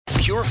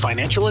Pure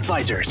Financial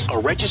Advisors, a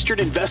registered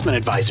investment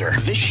advisor.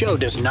 This show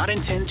does not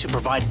intend to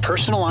provide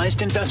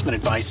personalized investment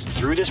advice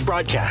through this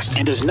broadcast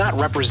and does not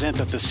represent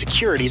that the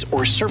securities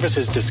or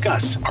services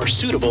discussed are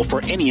suitable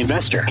for any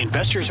investor.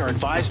 Investors are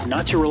advised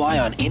not to rely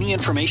on any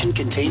information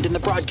contained in the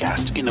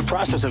broadcast in the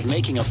process of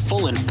making a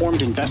full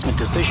informed investment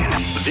decision.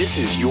 This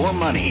is Your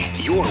Money,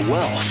 Your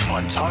Wealth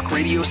on Talk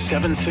Radio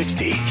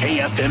 760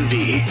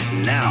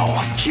 KFMB. Now,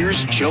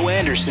 here's Joe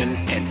Anderson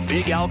and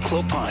Big Al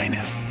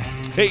Clopine.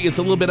 Hey, it's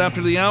a little bit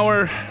after the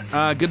hour.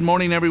 Good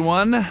morning,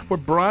 everyone. We're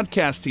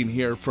broadcasting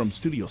here from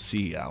Studio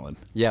C, Alan.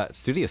 Yeah,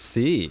 Studio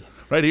C.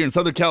 Right here in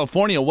Southern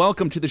California.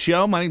 Welcome to the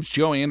show. My name's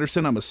Joe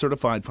Anderson. I'm a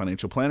certified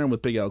financial planner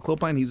with Big Al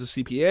Clopine. He's a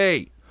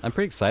CPA. I'm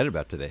pretty excited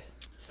about today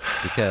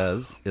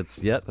because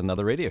it's yet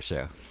another radio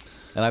show.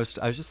 And I was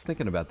just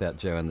thinking about that,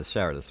 Joe, in the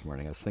shower this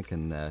morning. I was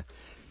thinking, I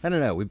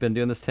don't know, we've been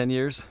doing this 10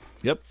 years.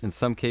 Yep. In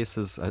some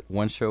cases,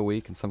 one show a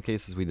week. In some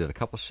cases, we did a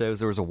couple shows.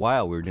 There was a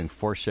while we were doing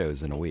 4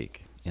 shows in a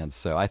week. And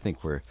so I think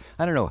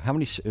I don't know, how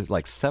many,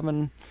 like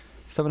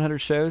 700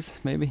 shows,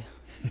 maybe?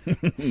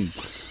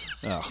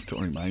 Oh,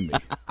 don't remind me.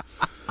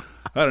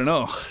 I don't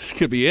know. This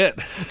could be it.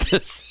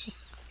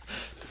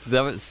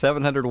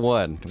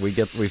 701. We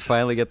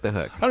finally get the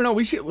hook. I don't know.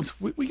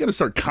 We got to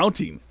start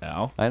counting,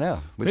 Al. I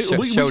know.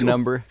 Show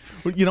number.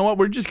 You know what?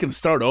 We're just going to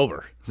start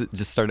over. Does it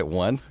just start at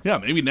 1? Yeah,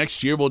 maybe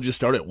next year we'll just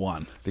start at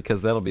 1.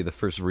 Because that'll be the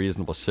first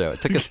reasonable show. It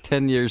took us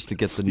 10 years to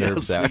get the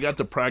nerves out. We got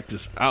to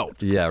practice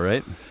out. Yeah,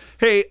 right?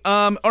 Hey,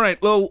 all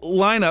right, little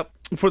lineup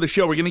for the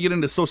show. We're going to get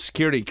into Social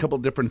Security, a couple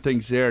different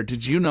things there.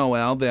 Did you know,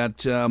 Al,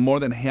 that more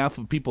than half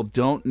of people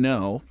don't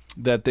know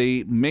that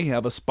they may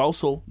have a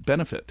spousal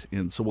benefit?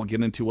 And so we'll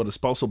get into what a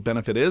spousal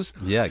benefit is.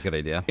 Yeah, good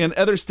idea. And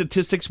other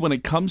statistics when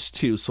it comes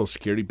to Social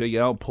Security. Big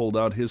Al pulled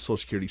out his Social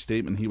Security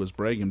statement. He was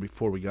bragging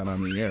before we got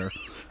on the air.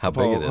 How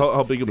big it is.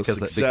 How big of a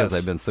success. Because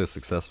I've been so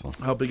successful.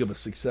 How big of a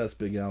success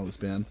Big Al has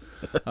been.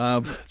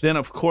 Then,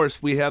 of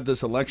course, we have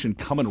this election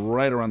coming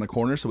right around the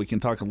corner, so we can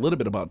talk a little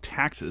bit about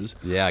taxes.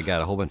 Yeah, I got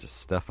a whole bunch of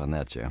stuff on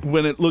that, Joe.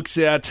 When it looks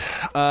at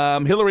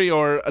Hillary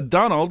or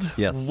Donald,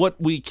 yes,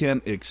 what we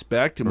can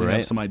expect, and we right.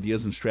 have some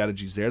ideas and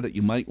strategies there that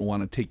you might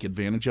want to take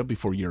advantage of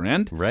before year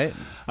end. Right.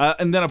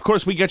 And then, of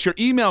course, we get your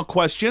email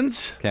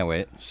questions. Can't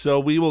wait. So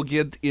we will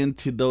get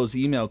into those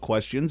email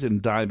questions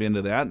and dive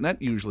into that, and that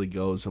usually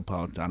goes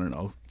about,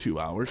 2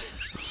 hours.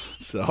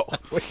 So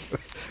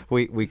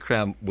we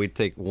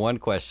take one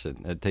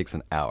question. It takes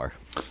an hour.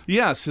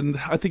 Yes, and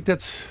I think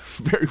that's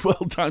very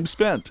well time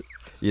spent.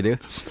 You do?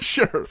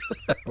 Sure.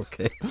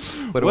 Okay.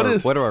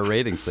 What do our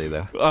ratings say,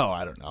 though? Oh,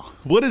 I don't know.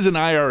 What is an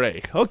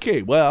IRA?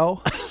 Okay,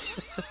 well...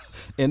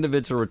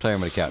 Individual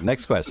retirement account.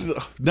 Next question.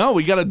 No,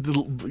 we gotta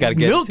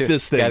milk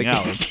this thing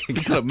out. We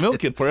gotta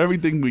milk it for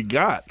everything we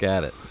got.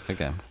 Got it.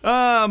 Okay.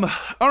 All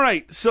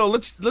right. So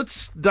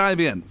let's dive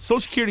in. Social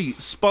Security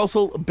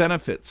spousal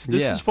benefits.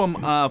 This is from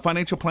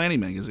Financial Planning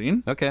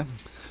Magazine. Okay.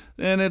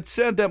 And it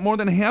said that more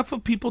than half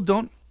of people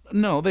don't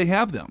know they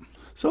have them.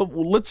 So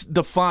let's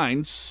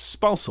define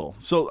spousal.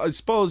 So I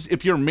suppose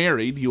if you're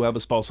married, you have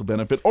a spousal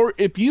benefit. Or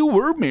if you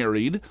were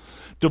married,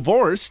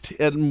 divorced,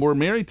 and were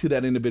married to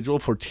that individual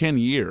for 10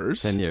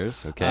 years. 10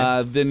 years,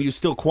 okay. Then you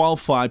still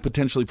qualify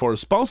potentially for a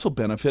spousal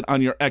benefit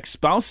on your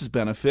ex-spouse's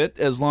benefit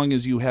as long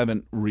as you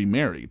haven't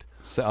remarried.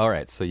 So all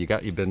right, so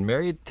you've been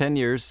married 10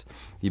 years,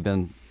 you've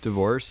been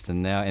divorced,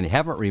 and you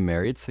haven't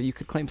remarried, so you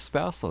could claim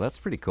spousal. That's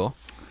pretty cool.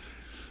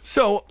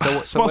 So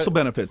spousal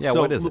benefits. Yeah,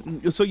 what is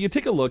it? So you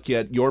take a look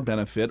at your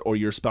benefit or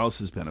your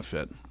spouse's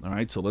benefit. All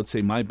right. So let's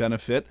say my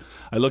benefit.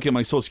 I look at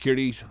my Social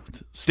Security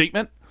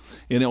statement,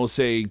 and it will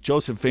say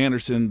Joseph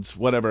Anderson's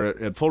whatever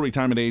at full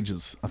retirement age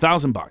is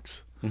 $1,000.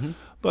 Mm-hmm.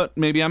 But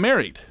maybe I'm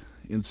married,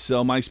 and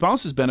so my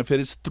spouse's benefit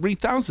is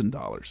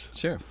 $3,000.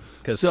 Sure.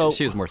 Because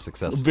she was more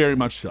successful. Very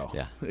much so.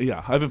 Yeah.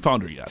 Yeah. I haven't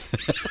found her yet.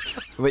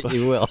 But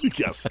you will.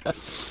 Yes.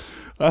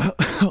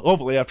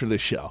 Hopefully after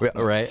this show.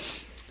 Right.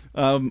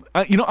 I'm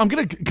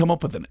going to come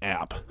up with an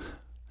app.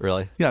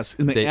 Really? Yes,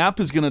 and the app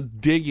is going to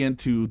dig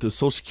into the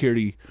Social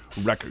Security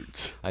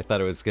records. I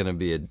thought it was going to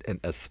be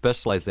a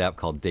specialized app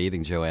called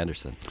Dating Joe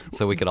Anderson,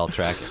 so we could all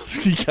track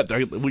it.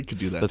 Yeah, we could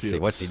do that, Let's too. see,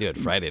 what's he doing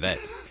Friday night?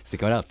 Is he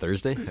going out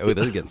Thursday? Oh,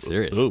 this is getting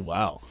serious. Oh,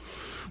 wow.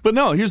 But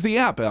no, here's the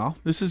app, Al.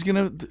 This is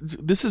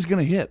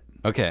gonna hit.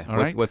 Okay, all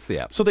right? What's the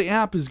app? So the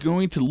app is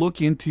going to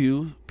look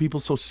into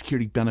people's Social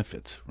Security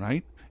benefits,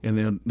 right? And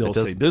then they'll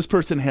say, this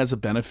person has a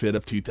benefit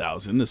of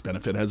 $2,000. This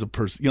benefit has a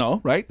person,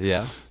 right?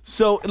 Yeah.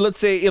 So let's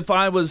say if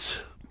I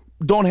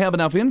don't have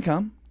enough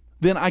income,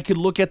 then I could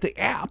look at the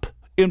app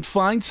and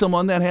find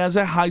someone that has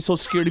a high Social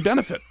Security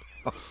benefit.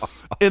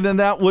 And then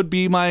that would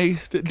be my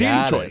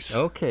dating choice.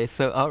 Okay,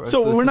 so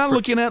we're not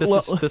looking at...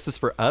 This is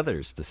for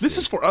others to see. This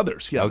is for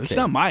others, yeah. Okay. It's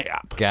not my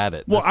app. Got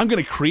it. Well, I'm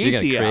going to create the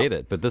app. You're going to create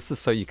it, but this is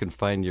so you can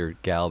find your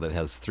gal that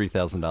has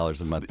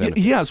 $3,000 a month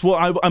benefit. Yes,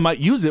 well, I might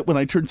use it when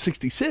I turn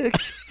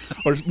 66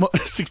 or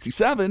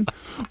 67.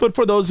 But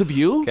for those of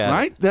you,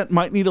 that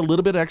might need a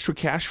little bit extra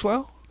cash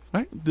flow,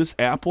 Right? This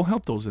app will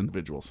help those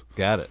individuals.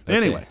 Got it. Okay.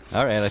 Anyway.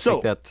 All right. I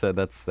so, think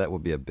that will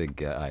be a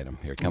big item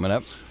here coming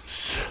up.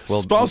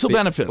 Spousal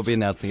benefits. We'll be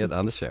announcing it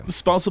on the show.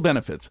 Spousal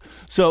benefits.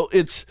 So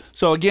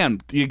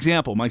again, the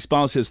example, my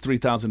spouse has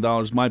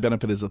 $3,000, my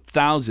benefit is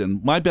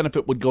 $1,000. My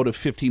benefit would go to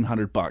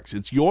 $1,500.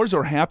 It's yours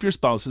or half your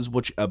spouse's,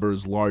 whichever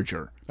is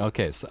larger.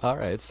 Okay, so all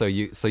right. So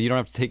you don't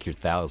have to take your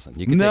 1,000.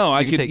 You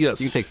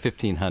Yes. You can take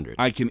 1,500.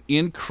 I can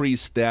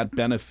increase that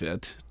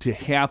benefit to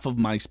half of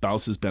my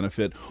spouse's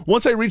benefit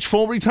once I reach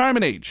full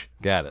retirement age.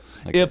 Got it.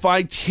 Okay. If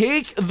I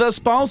take the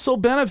spousal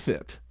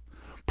benefit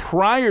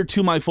prior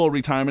to my full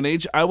retirement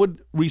age, I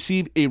would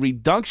receive a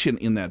reduction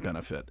in that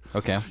benefit.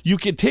 Okay. You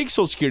can take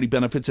Social Security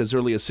benefits as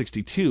early as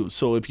 62.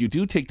 So if you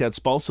do take that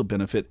spousal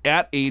benefit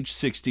at age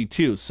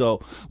 62,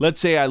 so let's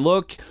say I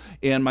look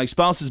and my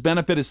spouse's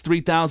benefit is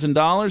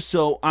 $3,000,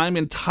 so I'm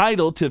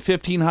entitled to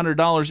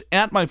 $1,500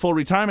 at my full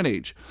retirement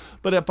age.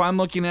 But if I'm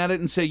looking at it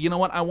and say, you know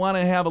what, I want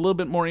to have a little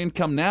bit more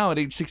income now at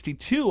age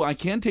 62, I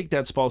can take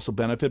that spousal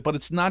benefit, but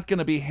it's not going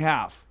to be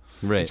half.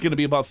 Right. It's going to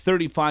be about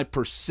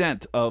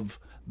 35% of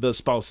the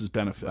spouse's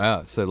benefit.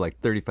 Oh, so like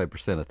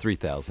 35% of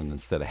 3,000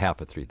 instead of half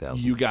of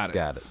 3,000. You got it.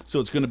 Got it. So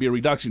it's going to be a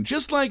reduction,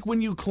 just like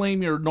when you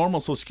claim your normal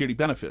Social Security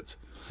benefits.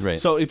 Right.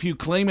 So if you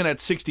claim it at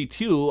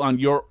 62 on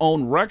your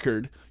own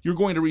record, you're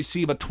going to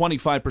receive a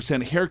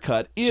 25%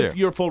 haircut if Sure.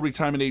 your full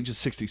retirement age is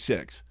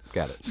 66.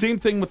 Got it. Same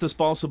thing with the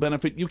spousal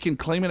benefit. You can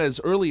claim it as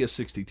early as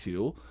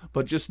 62,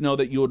 but just know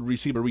that you would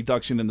receive a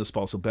reduction in the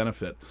spousal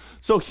benefit.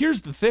 So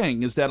here's the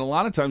thing, is that a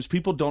lot of times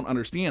people don't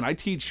understand. I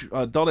teach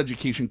adult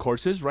education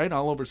courses, right,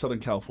 all over Southern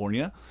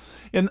California.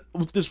 And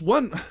with this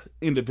one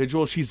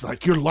individual, she's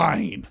like, "You're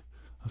lying."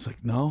 I was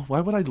like, no,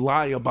 why would I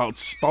lie about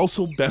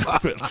spousal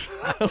benefits?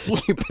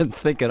 You've been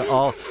thinking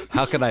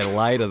how can I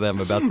lie to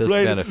them about this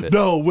Right? benefit?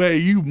 No way,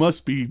 you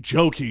must be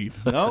joking.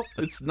 No,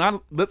 it's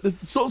not.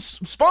 So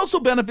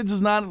spousal benefits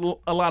is not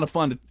a lot of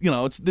fun.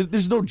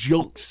 There's no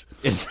jokes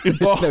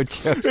involved. No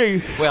jokes.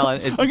 Hey, Well,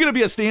 I'm going to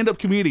be a stand-up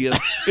comedian,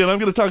 and I'm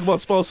going to talk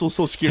about spousal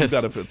Social Security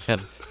benefits.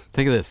 And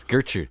think of this,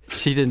 Gertrude,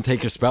 she didn't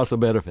take her spousal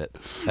benefit.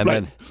 And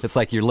Right. then it's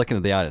like you're looking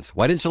at the audience.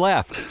 Why didn't you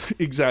laugh?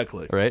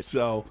 Exactly. Right.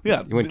 So,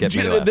 yeah. You wouldn't get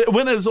many laughs.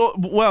 When as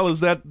well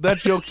as that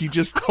joke you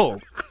just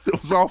told. It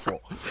was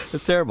awful.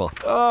 It's terrible.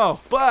 Oh,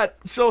 but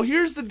so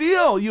here's the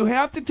deal. You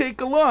have to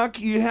take a look.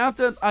 You have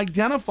to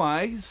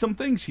identify some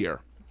things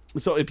here.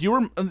 So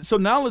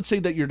now let's say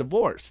that you're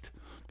divorced,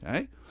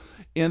 okay?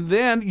 And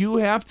then you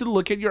have to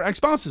look at your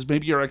ex-spouses.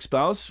 Maybe your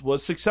ex-spouse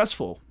was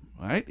successful,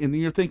 right? And then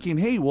you're thinking,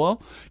 hey,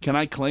 well, can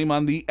I claim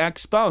on the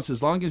ex-spouse?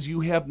 As long as you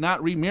have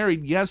not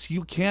remarried, yes,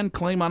 you can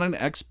claim on an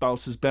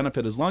ex-spouse's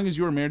benefit as long as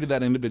you were married to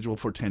that individual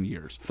for 10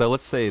 years. So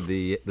let's say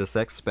this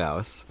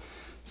ex-spouse,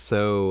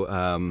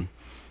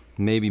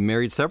 maybe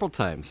married several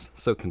times.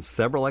 So can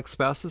several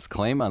ex-spouses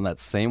claim on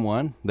that same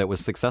one that was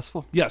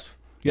successful? Yes.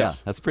 Yeah,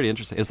 that's pretty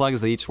interesting. As long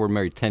as they each were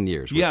married 10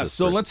 years. Yeah,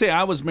 so let's say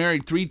I was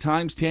married 3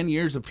 times, 10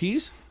 years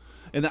apiece,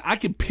 and then I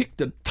could pick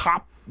the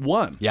top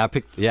one. Yeah,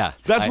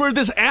 That's where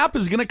this app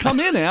is going to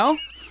come in, Al.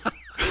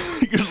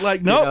 You're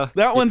like, nope,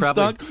 that one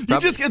stunk.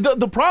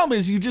 The problem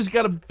is you just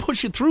got to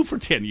push it through for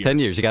 10 years. 10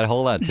 years. You got to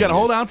hold on. You got to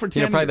hold on for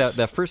 10 years. Probably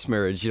that first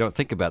marriage, you don't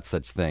think about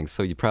such things,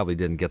 so you probably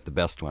didn't get the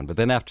best one. But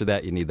then after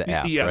that, you need the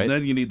app, yeah, right? and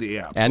then you need the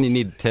app. And you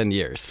need 10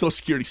 years. Social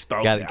Security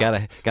spouse app.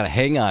 Got to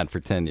hang on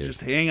for 10 years.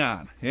 Just hang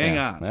on.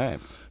 All right.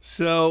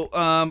 So,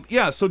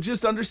 so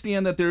just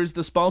understand that there is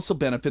the spousal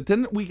benefit.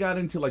 Then we got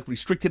into like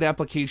restricted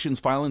applications,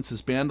 file and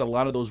suspend. A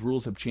lot of those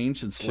rules have changed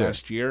since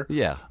last year.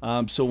 Yeah.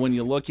 So when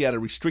you look at a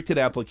restricted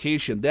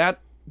application, that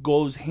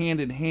goes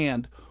hand in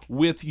hand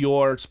with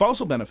your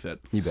spousal benefit.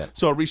 You bet.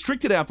 So a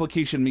restricted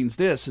application means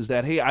this, is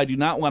that, hey, I do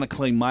not want to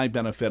claim my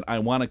benefit. I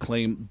want to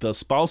claim the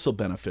spousal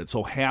benefit.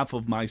 So half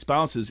of my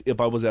spouse's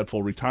if I was at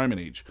full retirement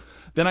age.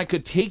 Then I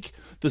could take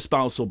the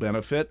spousal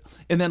benefit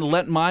and then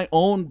let my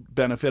own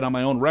benefit on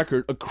my own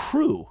record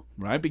accrue,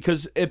 right?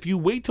 Because if you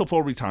wait till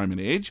full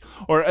retirement age,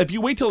 or if you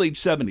wait till age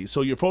 70,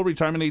 so your full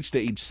retirement age to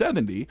age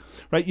 70,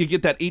 right, you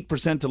get that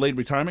 8% delayed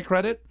retirement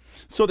credit.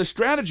 So the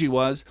strategy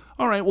was,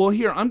 all right, well,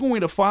 here, I'm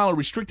going to file a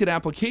restricted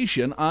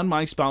application on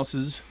my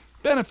spouse's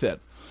benefit.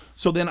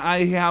 So then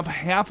I have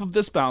half of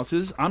the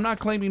spouse's. I'm not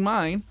claiming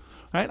mine,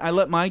 right? I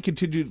let mine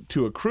continue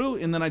to accrue,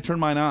 and then I turn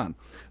mine on.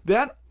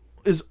 That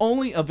is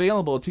only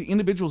available to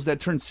individuals that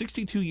turn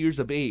 62 years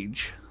of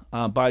age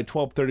by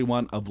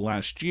 12/31 of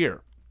last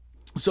year.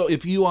 So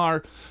if you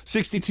are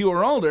 62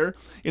 or older,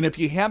 and if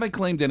you haven't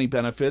claimed any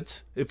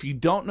benefits, if you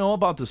don't know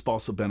about the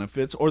spousal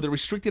benefits or the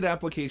restricted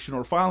application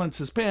or file and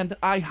suspend,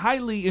 I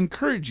highly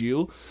encourage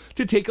you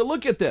to take a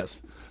look at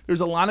this.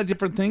 There's a lot of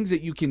different things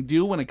that you can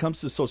do when it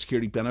comes to Social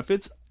Security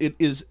benefits. It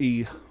is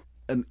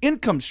an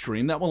income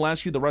stream that will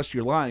last you the rest of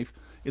your life,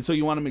 and so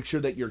you want to make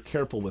sure that you're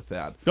careful with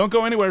that. Don't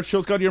go anywhere.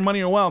 Show's called Your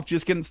Money or Wealth.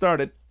 Just getting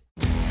started.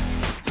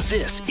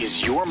 This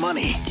is Your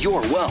Money,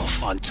 Your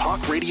Wealth on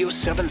Talk Radio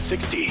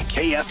 760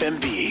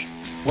 KFMB.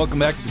 Welcome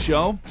back to the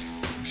show.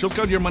 Show's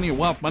called Your Money or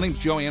Wealth. My name's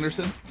Joe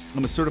Anderson.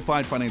 I'm a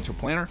certified financial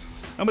planner.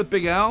 I'm with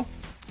Big Al.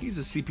 He's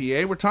a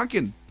CPA. We're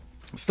talking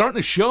Starting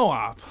the show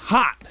off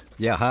hot.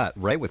 Yeah, hot,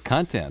 right, with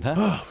content, huh?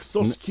 Oh,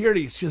 Social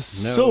Security is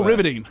just so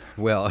riveting.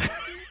 Well,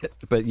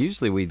 but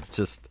usually we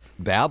just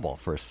babble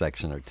for a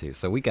section or two.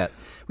 So we got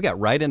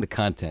right into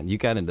content. You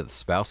got into the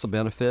spousal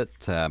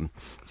benefit,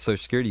 Social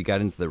Security. You got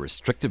into the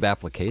restrictive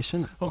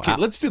application. Okay,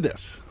 let's do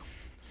this.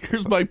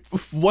 Here's my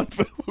one.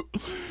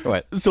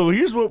 What? So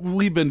here's what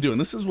we've been doing.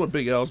 This is what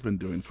Big Al's been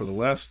doing for the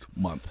last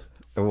month.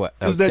 What?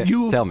 Is that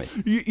you tell me?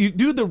 You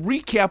do the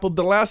recap of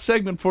the last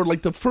segment for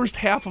like the first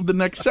half of the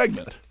next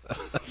segment.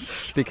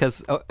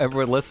 Because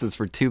everyone listens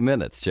for 2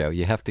 minutes, Joe.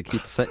 You have to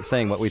keep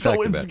saying what we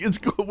talked about. So it's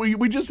good.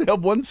 We just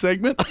have one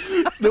segment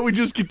that we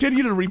just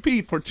continue to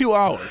repeat for 2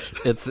 hours.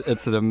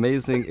 It's an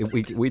amazing.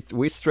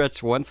 We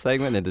stretch one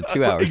segment into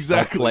 2 hours.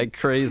 Exactly, like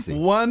crazy.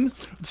 One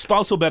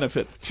spousal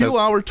benefit, 2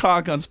 hour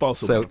talk on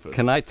spousal benefits. So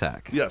can I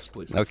talk? Yes,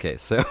 please. Okay,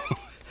 so.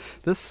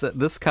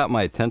 This caught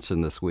my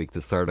attention this week,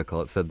 this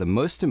article. It said, the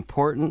most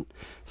important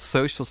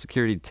Social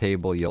Security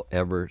table you'll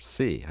ever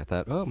see. I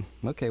thought, oh,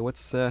 okay,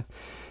 what's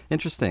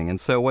interesting? And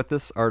so what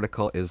this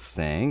article is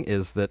saying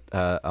is that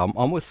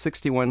almost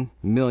 61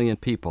 million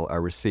people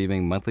are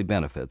receiving monthly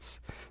benefits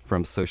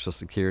from Social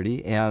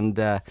Security,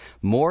 and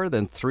more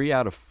than 3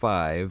 out of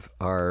 5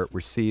 are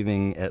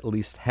receiving at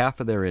least half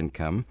of their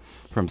income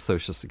from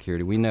Social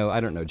Security. We know, I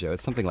don't know, Joe,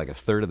 it's something like a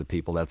third of the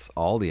people, that's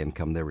all the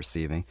income they're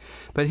receiving.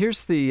 But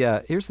here's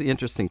the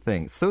interesting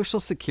thing. Social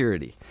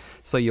Security.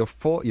 So your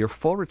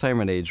full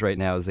retirement age right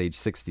now is age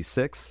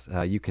 66.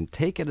 You can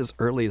take it as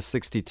early as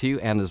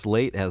 62 and as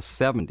late as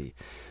 70.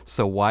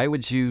 So why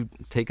would you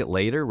take it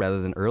later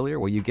rather than earlier?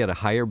 Well, you get a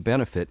higher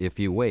benefit if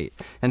you wait.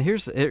 And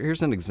here's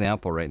an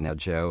example right now,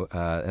 Joe.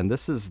 And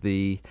this is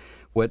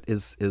what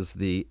is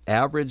the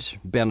average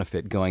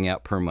benefit going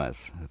out per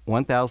month?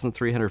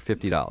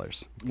 $1,350.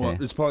 Okay? Well,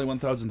 it's probably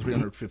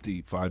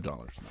 $1,355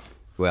 now.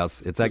 Well,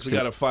 it's actually... we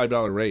got a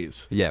 $5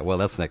 raise. Yeah, well,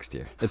 that's next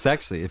year. It's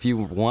actually, if you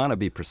want to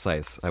be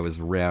precise, I was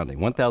rounding,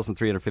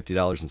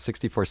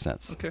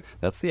 $1,350.64. Okay.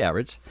 That's the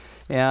average.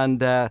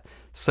 And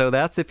so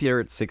that's if you're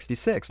at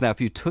 66. Now,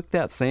 if you took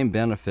that same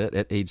benefit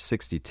at age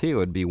 62, it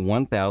would be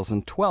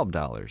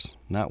 $1,012.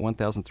 Not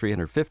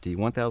 $1,350,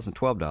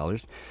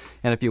 $1,012.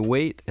 And if you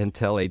wait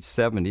until age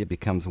 70, it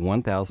becomes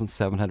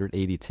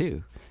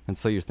 $1,782. And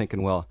so you're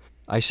thinking, well,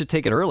 I should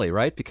take it early,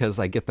 right? Because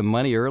I get the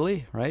money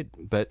early, right?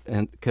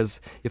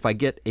 Because if I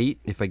get 8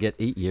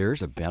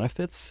 years of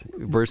benefits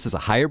versus a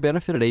higher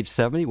benefit at age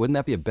 70, wouldn't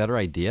that be a better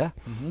idea,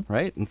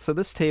 right? And so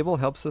this table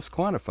helps us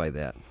quantify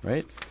that,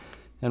 right?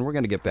 And we're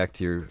going to get back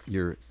to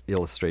your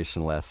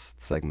illustration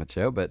last segment,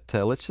 Joe, but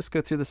let's just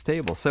go through this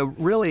table. So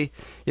really,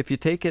 if you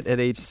take it at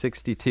age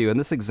 62, in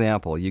this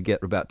example, you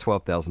get about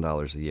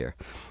 $12,000 a year.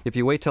 If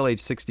you wait till age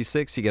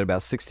 66, you get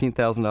about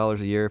 $16,000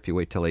 a year. If you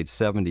wait till age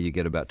 70, you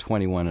get about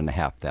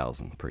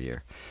 $21,500 per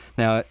year.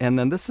 Now, and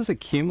then this is a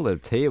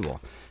cumulative table.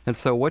 And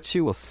so what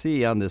you will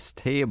see on this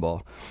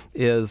table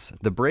is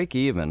the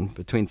break-even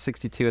between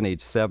 62 and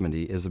age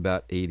 70 is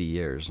about 80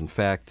 years. In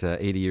fact,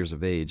 80 years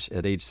of age.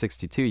 At age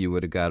 62, you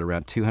would have got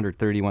around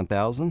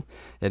 $231,000.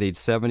 At age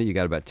 70, you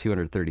got about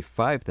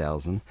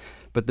 $235,000.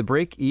 But the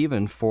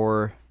break-even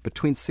for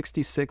between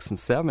 66 and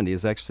 70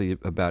 is actually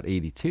about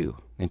 82,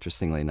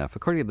 interestingly enough,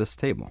 according to this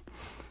table.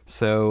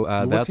 So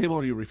what table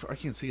are you referring? I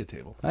can't see a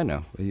table. I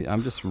know.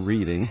 I'm just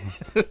reading.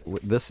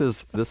 This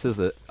is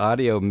an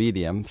audio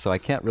medium, so I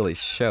can't really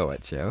show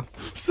it, Joe.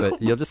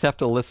 But you'll just have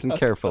to listen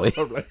carefully.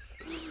 All right.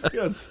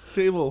 Yeah, it's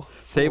table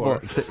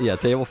 4.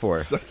 Table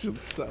 4. Section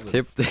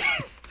 7.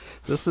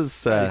 This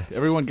is...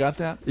 everyone got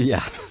that?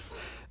 Yeah.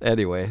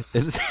 Anyway,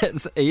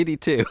 it's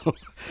 82.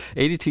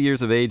 82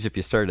 years of age. If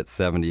you start at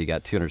 70, you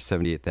got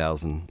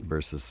 $278,000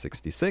 versus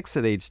 66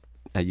 at age...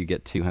 you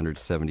get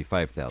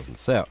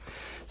 $275,000.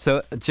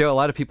 So, Joe, a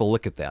lot of people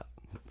look at that,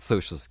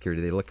 Social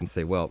Security. They look and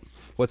say, well,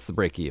 what's the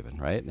break even,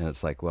 right? And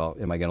it's like, well,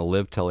 am I going to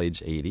live till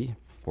age 80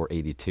 or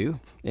 82?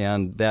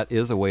 And that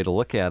is a way to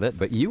look at it.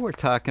 But you were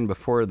talking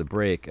before the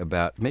break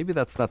about maybe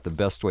that's not the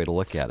best way to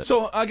look at it.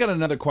 So I got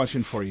another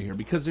question for you here,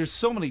 because there's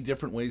so many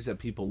different ways that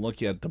people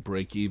look at the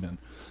break even.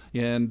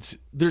 And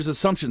there's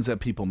assumptions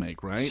that people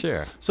make, right?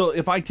 Sure. So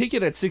if I take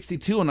it at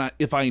 62 and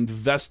if I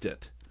invest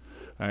it,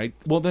 all right.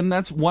 Well, then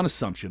that's one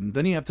assumption.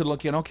 Then you have to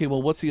look at, okay,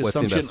 well, what's the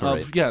assumption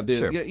investment of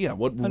rate?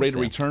 What rate of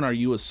return are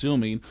you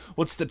assuming?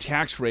 What's the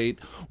tax rate?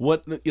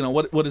 What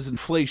is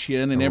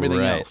inflation and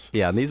everything else?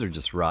 Yeah, and these are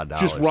just raw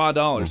dollars. Just raw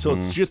dollars. So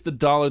it's just the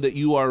dollar that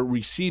you are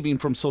receiving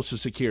from Social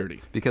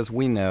Security. Because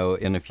we know,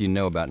 and if you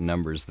know about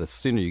numbers, the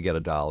sooner you get a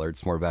dollar,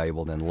 it's more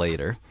valuable than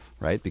later,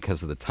 right?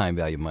 Because of the time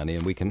value of money,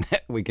 and we can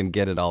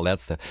get it, all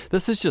that stuff.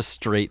 This is just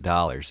straight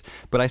dollars.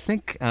 But I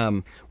think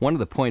one of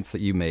the points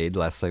that you made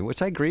last night,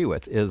 which I agree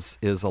with, is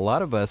a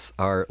lot of us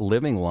are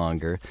living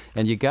longer,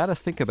 and you got to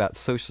think about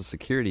Social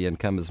Security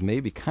income as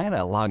maybe kind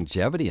of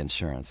longevity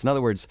insurance. In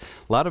other words,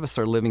 a lot of us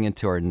are living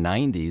into our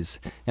 90s,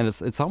 and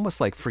it's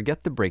almost like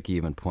forget the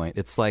break-even point.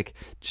 It's like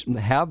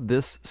have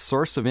this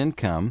source of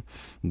income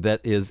that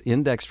is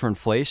indexed for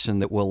inflation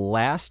that will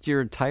last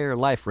your entire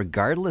life,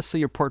 regardless of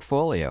your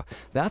portfolio.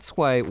 That's that's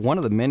why one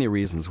of the many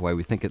reasons why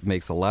we think it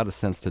makes a lot of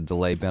sense to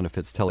delay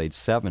benefits till age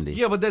 70.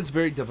 Yeah, but that's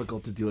very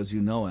difficult to do, as you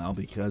know, Al,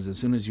 because as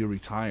soon as you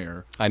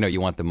retire, I know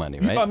you want the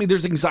money, right? I mean,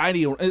 there's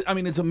anxiety. I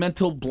mean, it's a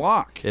mental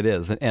block. It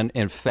is. And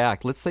in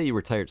fact, let's say you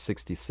retire at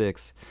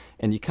 66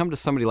 and you come to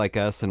somebody like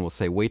us and we'll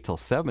say, wait till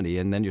 70.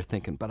 And then you're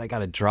thinking, but I got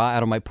to draw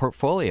out of my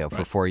portfolio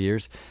for 4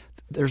 years.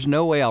 There's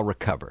no way I'll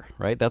recover,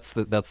 right? That's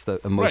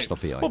the emotional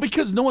feeling. Well,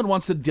 because no one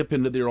wants to dip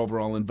into their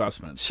overall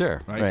investments.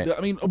 Sure. Right?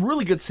 I mean,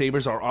 really good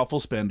savers are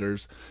awful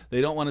spenders. They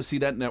don't want to see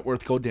that net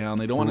worth go down.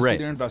 They don't want to see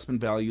their investment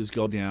values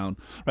go down.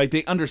 Right?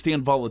 They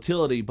understand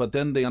volatility, but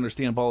then they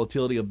understand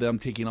volatility of them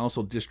taking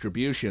also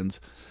distributions.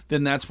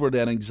 Then that's where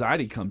that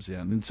anxiety comes in.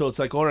 And so it's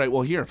like, all right,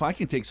 well, here, if I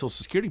can take Social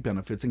Security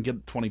benefits and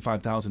get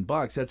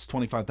 $25,000, that's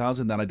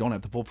 $25,000 that I don't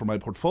have to pull from my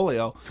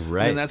portfolio.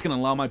 Right. And that's going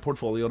to allow my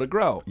portfolio to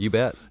grow. You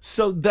bet.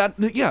 So that,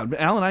 yeah,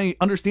 Alan, I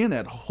understand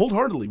that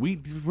wholeheartedly.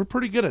 We're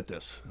pretty good at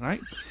this,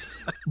 right?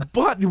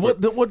 But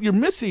what you're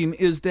missing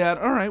is that,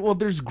 all right, well,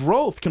 there's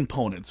growth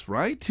components,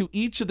 right, to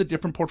each of the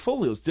different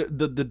portfolios,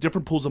 the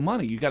different pools of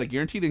money. You got a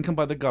guaranteed income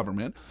by the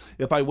government.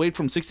 If I wait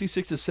from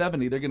 66 to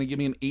 70, they're going to give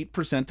me an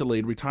 8%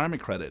 delayed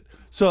retirement credit.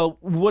 So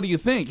what do you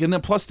think? And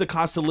then plus the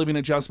cost of living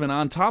adjustment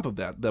on top of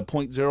that, the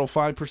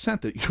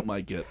 0.05% that you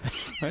might get,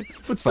 right?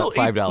 But still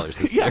 $5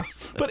 this year.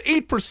 But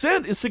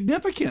 8% is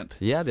significant.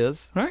 Yeah, it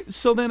is. Right?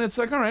 So then it's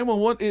like, all right,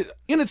 well,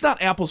 and it's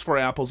not apples for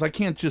apples. I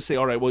can't just say,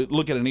 all right, well,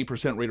 look at an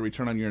 8% rate of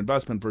return on your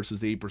investment versus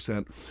the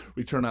 8%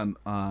 return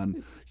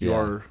on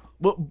your...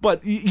 Well,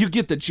 but you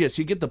get the gist.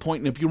 You get the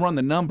point. And if you run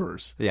the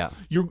numbers,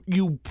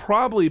 you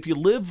probably, if you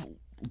live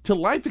to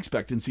life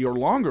expectancy or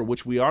longer,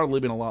 which we are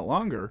living a lot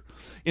longer,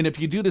 and if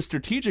you do this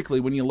strategically,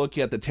 when you look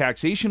at the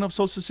taxation of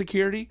Social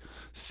Security,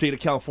 the state of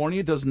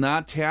California does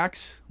not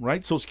tax,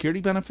 right, Social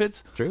Security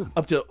benefits. True.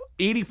 Up to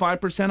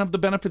 85% of the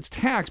benefits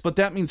taxed, but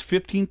that means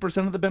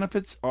 15% of the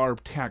benefits are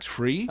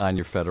tax-free. On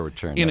your federal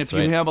return. And if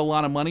you have a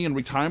lot of money in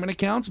retirement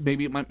accounts,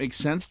 maybe it might make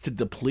sense to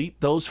deplete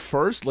those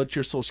first, let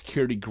your Social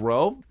Security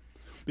grow,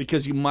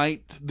 because you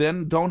might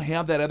then don't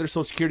have that other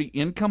Social Security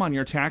income on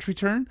your tax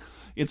return.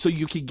 And so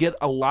you could get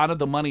a lot of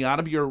the money out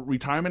of your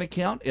retirement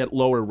account at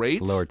lower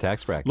rates. Lower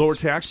tax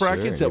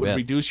brackets. That would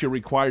reduce your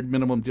required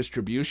minimum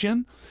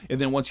distribution.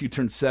 And then once you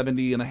turn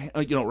 70,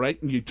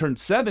 you turn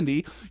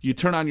 70, you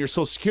turn on your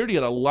Social Security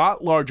at a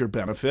lot larger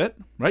benefit,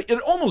 right? It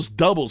almost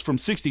doubles from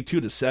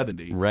 62 to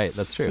 70. Right,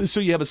 that's true.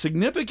 So you have a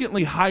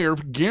significantly higher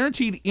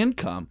guaranteed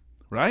income,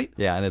 right?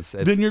 Yeah, and it's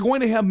then you're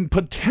going to have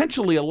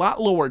potentially a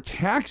lot lower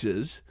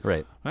taxes.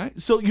 Right.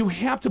 Right? So you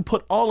have to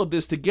put all of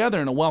this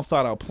together in a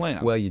well-thought-out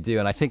plan. Well, you do,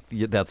 and I think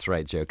that's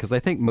right, Joe, because I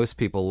think most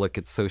people look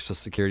at Social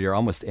Security or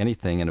almost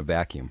anything in a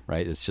vacuum,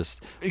 right? It's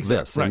just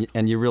this, right.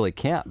 and you really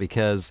can't,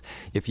 because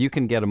if you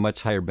can get a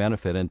much higher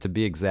benefit, and to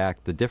be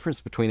exact, the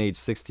difference between age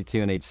 62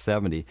 and age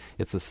 70,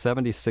 it's a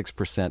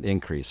 76%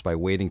 increase by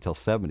waiting till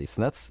 70.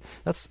 So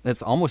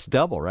that's almost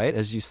double, right,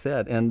 as you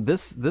said. And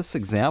this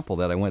example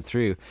that I went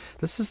through,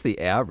 this is the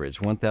average,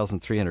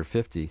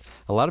 1,350.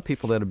 A lot of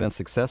people that have been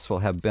successful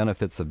have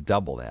benefits of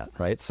double that,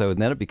 right? So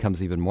then it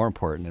becomes even more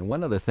important. And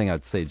one other thing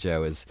I'd say,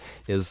 Joe, is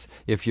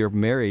if you're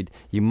married,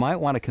 you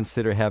might want to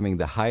consider having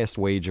the highest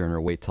wage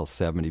earner wait till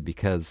 70,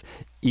 because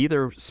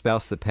either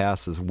spouse that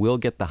passes will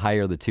get the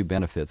higher of the two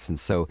benefits. And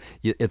so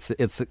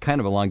it's a kind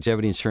of a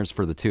longevity insurance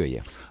for the two of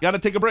you. Got to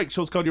take a break.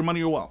 Show's called Your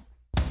Money, Your Wealth.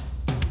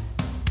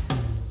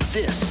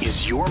 This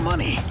is Your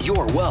Money,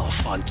 Your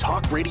Wealth on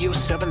Talk Radio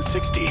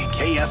 760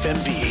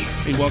 KFMB.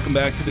 Hey, welcome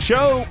back to the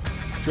show.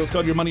 Show's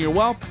called Your Money, Your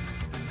Wealth.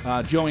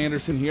 Joe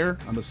Anderson here.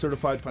 I'm a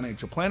certified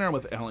financial planner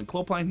with Alan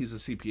Clopine. He's a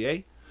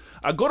CPA.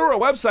 Go to our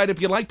website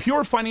if you like,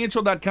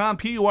 purefinancial.com,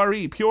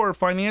 P-U-R-E,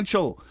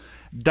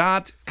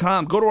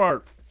 purefinancial.com. Go to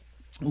our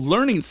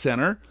Learning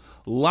Center.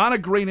 A lot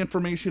of great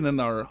information in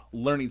our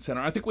Learning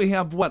Center. I think we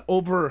have,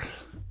 over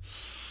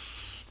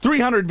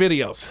 300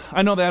 videos.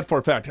 I know that for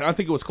a fact. I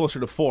think it was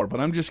closer to 4, but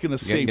I'm just going to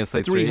say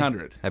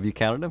 300. Have you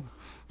counted them?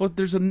 Well,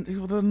 there's a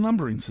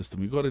numbering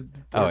system. You go to...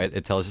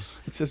 it tells you?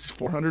 It says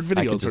 400 videos.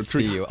 I could just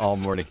see you all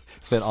morning.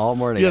 Spent all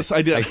morning. Yes,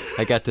 I did.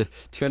 I got to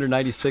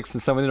 296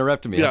 and someone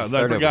interrupted me. Yeah,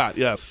 I forgot.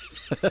 Yes.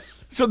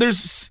 So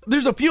there's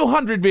a few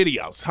hundred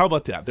videos. How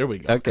about that? There we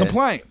go. Okay.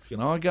 Compliance.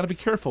 I got to be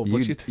careful.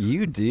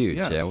 You do,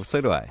 yes. Joe. So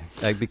do I.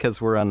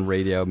 Because we're on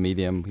radio,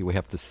 medium, we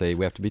have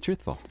to be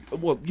truthful.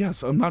 Well,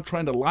 yes, I'm not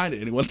trying to lie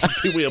to anyone to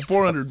say we have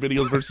 400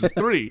 videos versus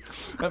 3.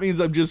 That means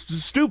I'm just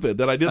stupid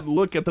that I didn't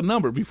look at the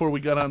number before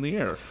we got on the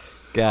air.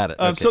 Got it.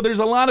 Okay. So there's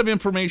a lot of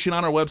information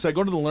on our website.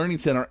 Go to the Learning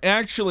Center.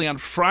 Actually, on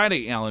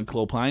Friday, Alan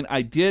Clopine,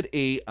 I did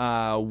a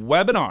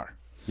webinar.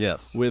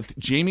 Yes. With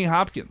Jamie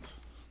Hopkins.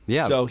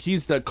 Yeah. So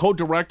he's the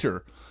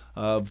co-director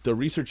of the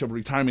research of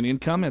retirement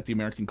income at the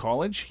American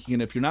College.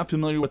 And if you're not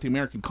familiar with the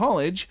American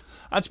College,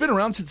 it's been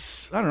around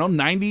since,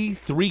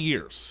 93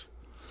 years.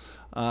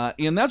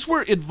 And that's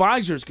where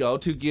advisors go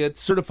to get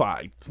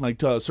certified,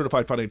 like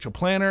certified financial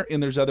planner,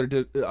 and there's other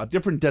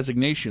different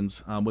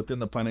designations within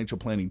the financial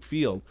planning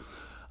field.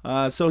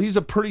 So he's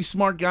a pretty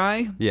smart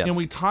guy. Yes. And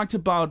we talked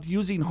about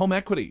using home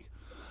equity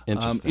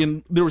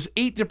Interesting. There was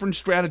 8 different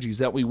strategies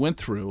that we went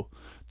through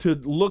to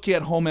look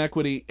at home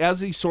equity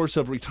as a source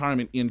of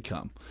retirement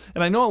income.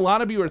 And I know a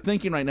lot of you are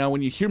thinking right now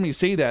when you hear me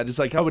say that, it's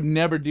like, I would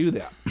never do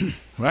that,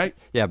 right?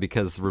 Yeah,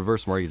 because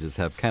reverse mortgages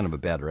have kind of a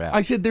bad rap.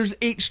 I said there's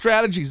 8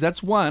 strategies.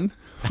 That's one,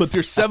 but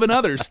there's 7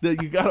 others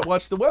that you got to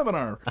watch the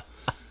webinar.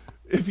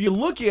 If you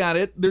look at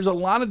it, there's a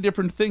lot of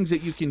different things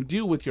that you can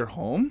do with your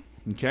home.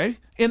 Okay,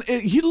 and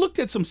he looked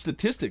at some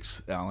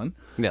statistics, Alan.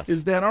 Yes.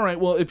 Is that all right?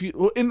 Well,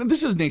 and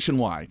this is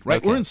nationwide, right?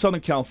 Okay. We're in Southern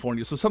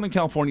California, so Southern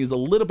California is a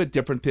little bit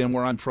different than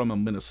where I'm from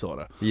in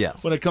Minnesota.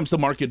 Yes. When it comes to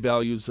market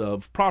values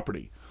of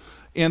property,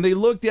 and they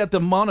looked at the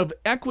amount of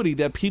equity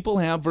that people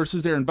have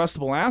versus their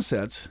investable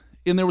assets,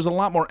 and there was a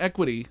lot more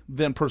equity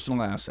than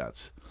personal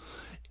assets.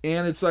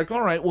 And it's like,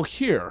 all right, well,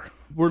 here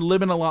we're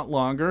living a lot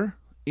longer,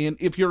 and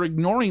if you're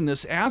ignoring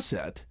this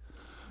asset,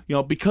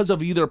 because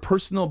of either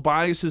personal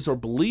biases or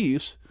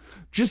beliefs,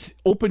 just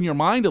open your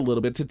mind a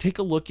little bit to take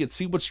a look and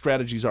see what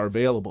strategies are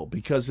available,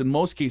 because in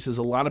most cases,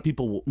 a lot of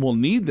people will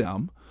need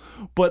them.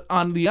 But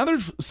on the other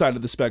side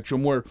of the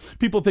spectrum, where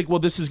people think, well,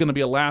 this is going to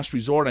be a last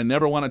resort, I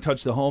never want to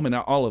touch the home and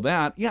all of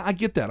that. Yeah, I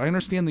get that. I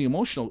understand the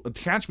emotional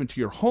attachment to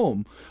your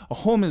home. A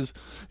home is,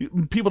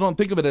 people don't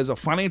think of it as a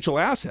financial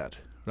asset,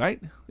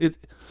 right?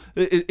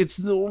 It's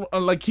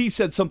like he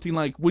said something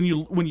like, when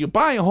you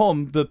buy a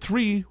home, the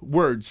 3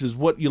 words is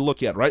what you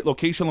look at, right?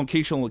 Location,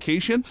 location,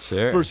 location.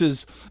 Sure.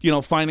 Versus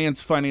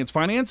finance, finance,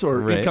 finance, or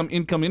Right.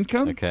 income.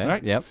 Okay.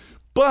 Right. Yep.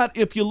 But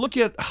if you look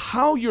at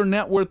how your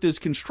net worth is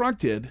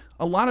constructed,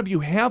 a lot of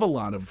you have a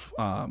lot of.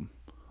 I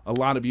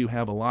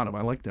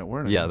like that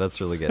word. Yeah, that's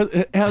really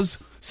good. Has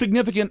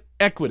significant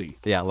equity.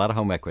 Yeah, a lot of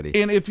home equity.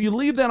 And if you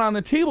leave that on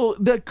the table,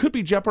 that could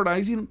be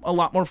jeopardizing a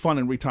lot more fun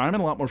in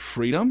retirement, a lot more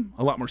freedom,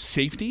 a lot more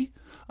safety.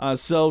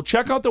 So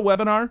check out the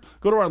webinar.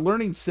 Go to our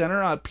learning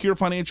center at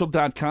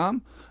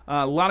purefinancial.com.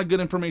 A lot of good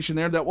information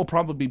there that will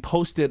probably be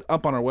posted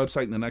up on our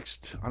website in the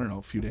next,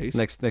 few days.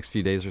 Next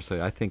few days or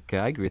so. I think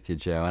I agree with you,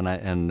 Joe.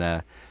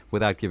 And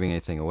without giving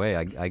anything away,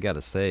 I got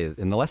to say,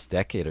 in the last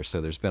decade or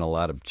so, there's been a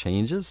lot of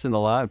changes in the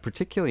law, and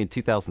particularly in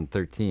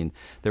 2013,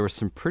 there were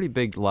some pretty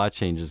big law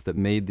changes that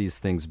made these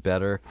things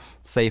better,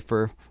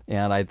 safer,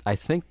 and I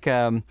think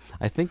that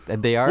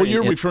they are. Well,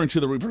 you're referring to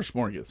the reverse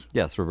mortgage.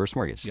 Yes, reverse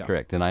mortgage, Yeah.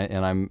 correct. And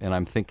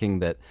I'm thinking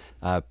that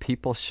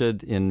people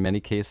should, in many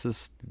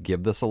cases,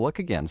 give this a look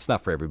again. It's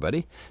not for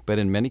everybody, but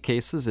in many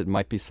cases, it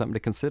might be something to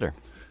consider.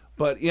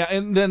 But yeah,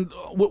 and then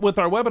with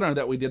our webinar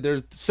that we did,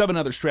 there's 7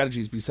 other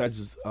strategies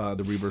besides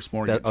the reverse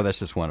mortgage. That's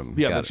just one of them.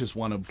 Yeah, Got that's it. just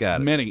one of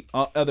Got it. many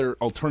other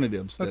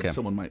alternatives that Okay.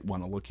 someone might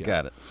want to look at.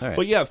 Got it. All right.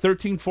 But yeah,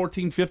 13,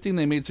 14, 15,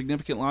 they made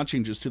significant law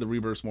changes to the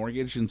reverse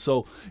mortgage, and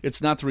so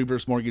it's not the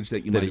reverse mortgage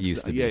that you That might it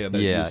used to be. Yeah, that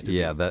it used to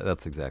be.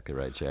 That's exactly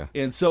right, Joe.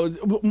 And so,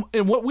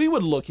 and what we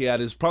would look at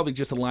is probably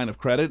just a line of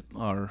credit,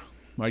 or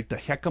right, the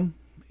HECM.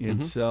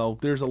 And so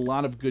there's a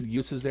lot of good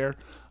uses there.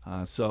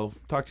 So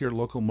talk to your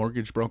local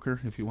mortgage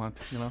broker if you want,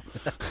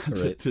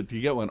 Right. to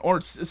get one.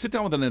 Or sit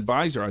down with an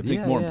advisor, I think,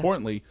 Yeah, more yeah.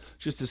 importantly,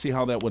 just to see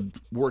how that would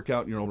work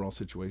out in your overall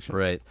situation.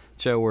 Right,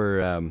 Joe.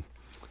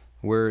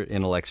 We're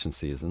in election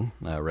season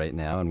right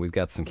now, and we've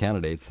got some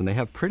candidates, and they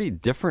have pretty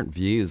different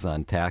views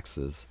on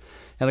taxes.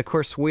 And of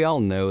course, we all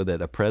know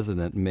that a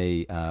president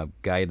may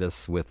guide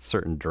us with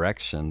certain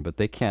direction, but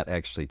they can't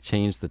actually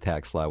change the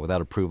tax law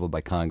without approval by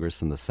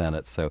Congress and the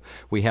Senate. So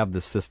we have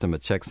this system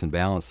of checks and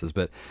balances.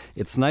 But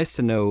it's nice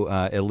to know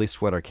at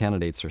least what our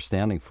candidates are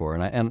standing for,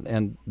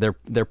 and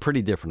they're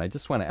pretty different. I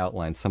just want to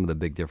outline some of the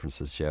big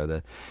differences,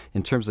 Joe.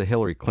 In terms of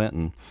Hillary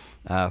Clinton,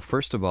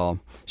 first of all,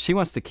 she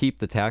wants to keep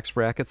the tax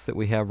brackets that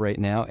we have right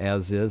now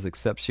as is,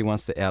 except she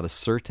wants to add a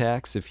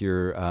surtax if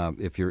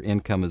your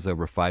income is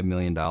over $5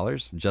 million,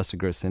 adjusted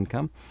gross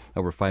income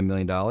over $5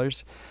 million.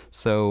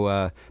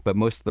 So, but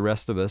most of the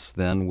rest of us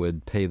then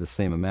would pay the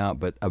same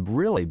amount. But a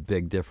really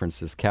big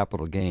difference is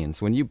capital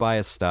gains. When you buy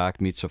a stock,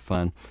 mutual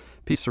fund,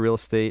 piece of real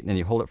estate, and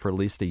you hold it for at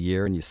least a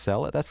year and you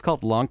sell it, that's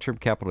called long-term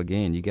capital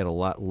gain. You get a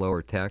lot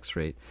lower tax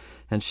rate.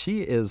 And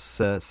she is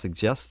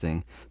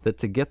suggesting that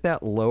to get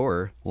that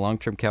lower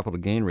long-term capital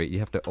gain rate, you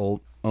have to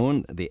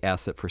own the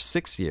asset for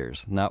 6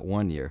 years, not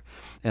 1 year.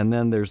 And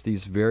then there's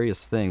these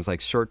various things,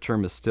 like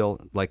short-term is still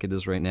like it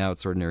is right now,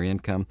 it's ordinary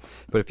income.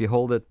 But if you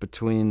hold it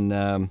between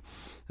 2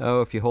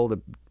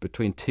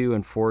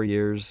 and 4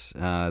 years,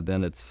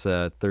 then it's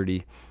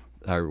 30.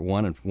 Or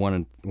 1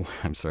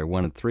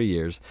 and 3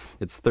 years,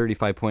 it's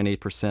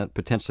 35.8%.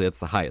 Potentially, that's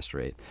the highest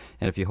rate.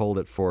 And if you hold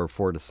it for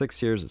 4 to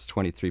 6 years, it's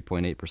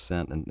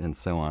 23.8%, and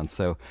so on.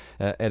 So,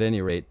 at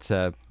any rate,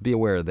 be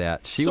aware of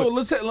that.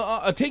 Let's say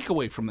a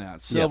takeaway from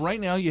that. So Yes. right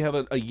now you have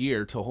a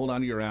year to hold on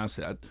to your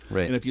asset.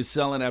 Right. And if you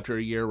sell it after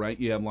a year, right,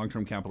 you have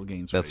long-term capital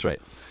gains. That's rates.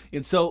 right.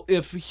 And so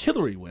if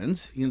Hillary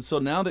wins, and so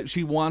now that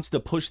she wants to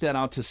push that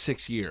out to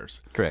 6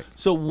 years. Correct.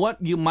 So what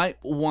you might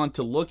want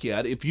to look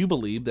at, if you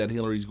believe that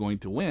Hillary's going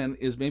to win,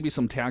 is maybe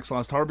some tax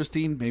loss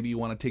harvesting. Maybe you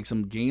want to take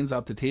some gains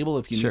off the table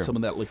if you Sure. need some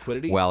of that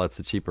liquidity. Well, it's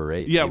a cheaper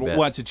rate. Yeah, you bet.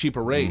 well, it's a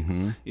cheaper rate.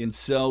 And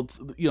so,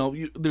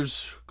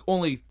 there's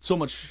only so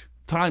much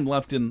time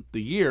left in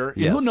the year. And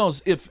Yes. who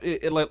knows if,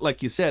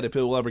 like you said, if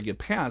it will ever get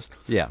passed.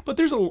 Yeah. But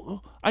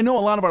I know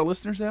a lot of our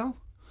listeners, Al,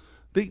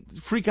 they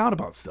freak out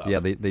about stuff. Yeah,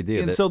 they do.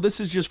 And so this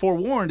is just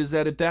forewarned, is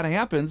that if that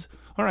happens,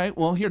 all right,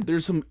 well,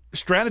 there's some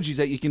strategies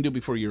that you can do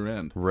before year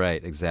end.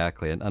 Right,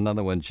 exactly. And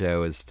another one,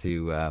 Joe, is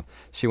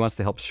she wants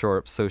to help shore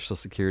up Social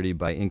Security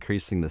by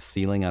increasing the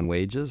ceiling on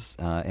wages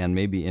and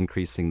maybe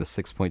increasing the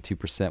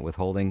 6.2%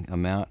 withholding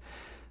amount.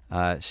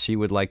 She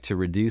would like to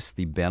reduce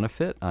the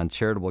benefit on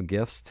charitable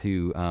gifts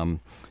to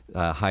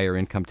higher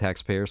income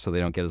taxpayers so they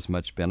don't get as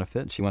much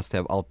benefit. She wants to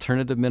have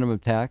alternative minimum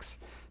tax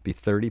be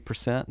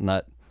 30%,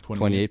 not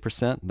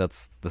 28%.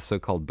 That's the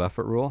so-called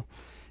Buffett rule.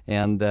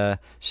 And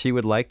she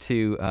would like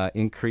to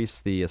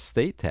increase the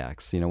estate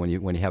tax. When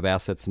you have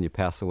assets and you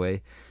pass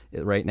away,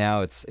 right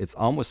now it's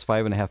almost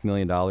 $5.5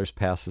 million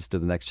passes to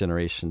the next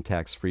generation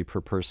tax-free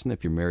per person.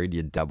 If you're married,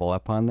 you double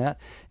up on that.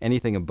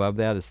 Anything above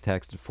that is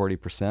taxed at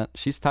 40%.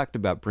 She's talked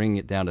about bringing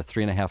it down to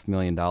 $3.5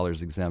 million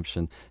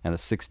exemption and a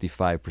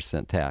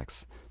 65%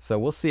 tax. So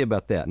we'll see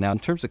about that. Now, in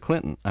terms of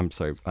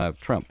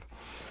Trump.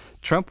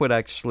 Trump would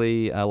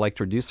actually like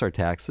to reduce our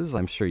taxes.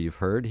 I'm sure you've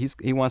heard.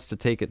 He wants to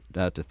take it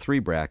to three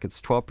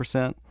brackets: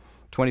 12%,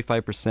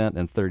 25%,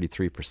 and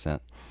 33%.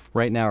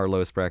 Right now, our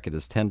lowest bracket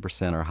is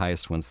 10%. Our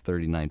highest one's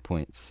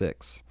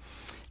 39.6%.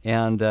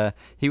 And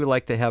he would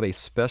like to have a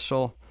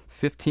special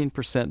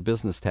 15%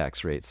 business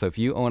tax rate. So if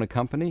you own a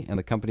company and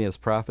the company has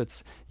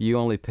profits, you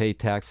only pay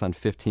tax on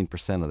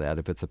 15% of that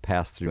if it's a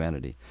pass-through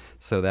entity.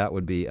 So that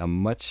would be a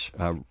much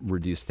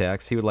reduced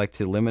tax. He would like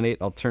to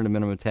eliminate alternative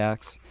minimum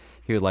tax.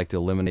 He would like to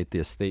eliminate the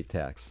estate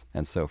tax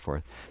and so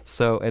forth.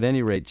 So at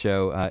any rate,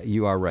 Joe,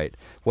 you are right.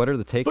 What are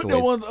the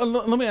takeaways?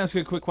 But let me ask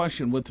you a quick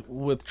question.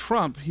 With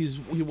Trump,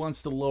 he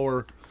wants to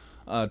lower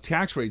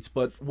tax rates,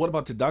 but what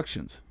about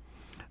deductions?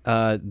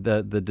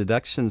 The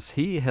deductions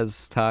he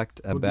has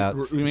talked about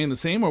would remain the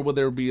same, or would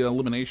there be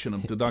elimination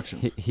of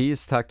deductions?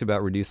 He's talked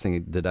about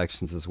reducing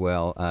deductions as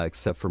well,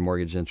 except for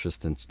mortgage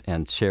interest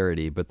and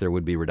charity, but there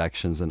would be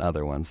reductions in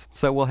other ones.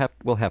 So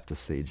we'll have to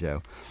see,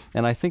 Joe.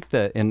 And I think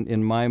that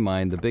in my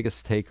mind, the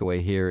biggest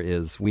takeaway here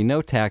is we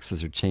know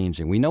taxes are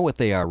changing. We know what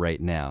they are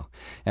right now,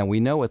 and we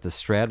know what the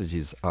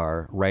strategies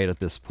are right at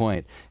this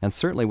point. And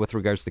certainly with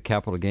regards to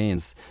capital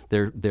gains,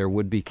 there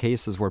would be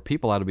cases where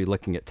people ought to be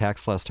looking at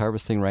tax loss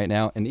harvesting right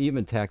now, and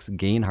even tax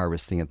gain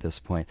harvesting at this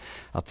point.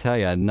 I'll tell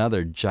you,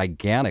 another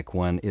gigantic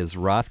one is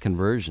Roth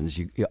conversions.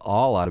 You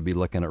all ought to be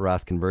looking at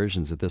Roth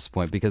conversions at this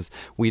point because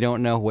we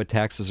don't know what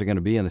taxes are going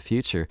to be in the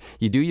future.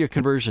 You do your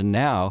conversion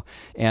now,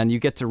 and you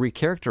get to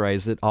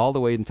recharacterize it all the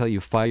way until you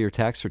file your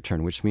tax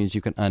return, which means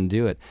you can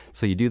undo it.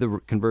 So you do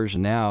the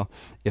conversion now.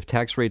 If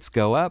tax rates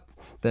go up,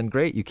 then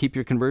great, you keep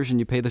your conversion,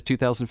 you pay the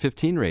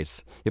 2015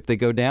 rates. If they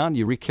go down,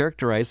 you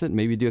recharacterize it,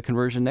 maybe do a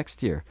conversion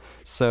next year.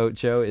 So,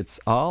 Joe, it's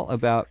all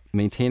about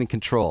maintaining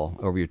control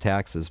over your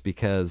taxes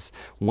because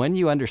when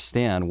you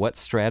understand what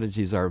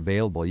strategies are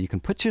available, you can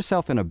put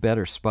yourself in a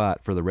better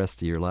spot for the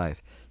rest of your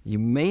life. You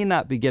may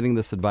not be getting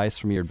this advice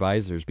from your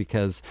advisors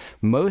because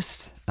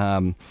most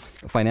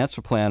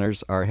financial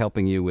planners are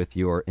helping you with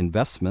your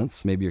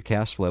investments, maybe your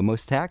cash flow.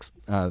 Most tax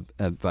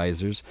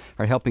advisors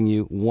are helping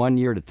you 1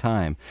 year at a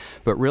time.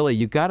 But really,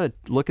 you got to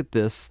look at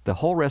this the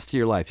whole rest of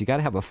your life. You got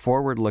to have a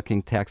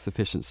forward-looking,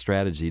 tax-efficient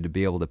strategy to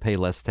be able to pay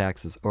less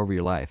taxes over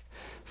your life.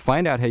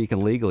 Find out how you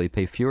can legally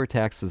pay fewer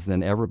taxes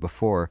than ever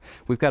before.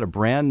 We've got a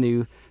brand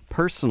new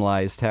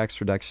personalized tax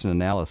reduction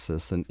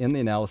analysis. And in the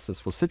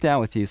analysis, we'll sit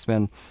down with you,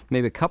 spend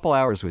maybe a couple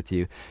hours with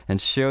you,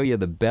 and show you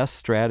the best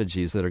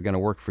strategies that are going to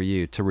work for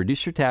you to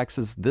reduce your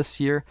taxes this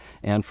year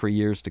and for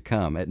years to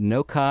come at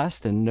no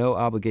cost and no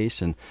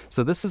obligation.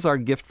 So this is our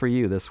gift for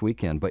you this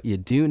weekend, but you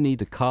do need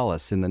to call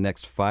us in the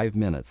next 5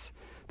 minutes.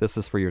 This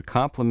is for your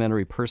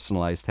complimentary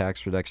personalized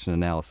tax reduction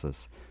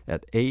analysis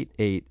at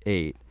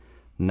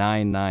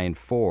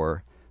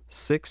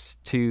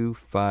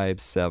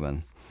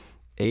 888-994-6257.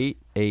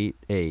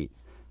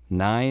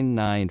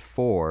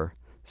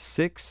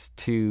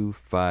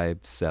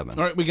 888-994-6257.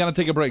 All right, we got to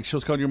take a break.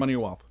 Show's called Your Money,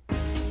 Your Wealth.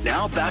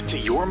 Now back to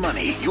Your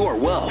Money, Your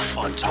Wealth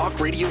on Talk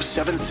Radio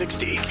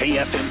 760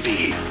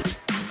 KFMB.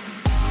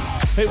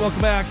 Hey,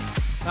 welcome back.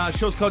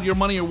 Show's called Your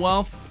Money, Your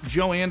Wealth.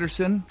 Joe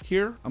Anderson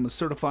here. I'm a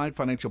certified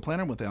financial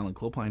planner with Alan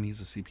Clopine.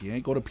 He's a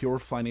CPA. Go to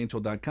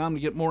purefinancial.com to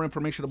get more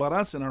information about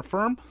us and our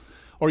firm,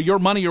 or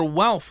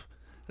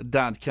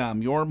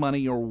yourmoneyyourwealth.com. Your Money,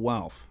 Your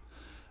Wealth.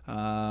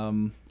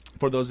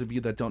 For those of you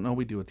that don't know,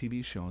 we do a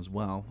TV show as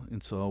well,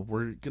 and so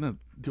we're gonna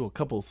do a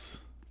couple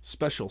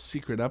special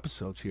secret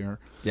episodes here.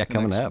 Yeah,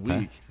 coming next up.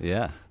 week. Huh?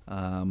 Yeah.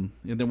 And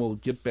then we'll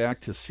get back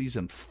to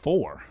season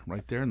 4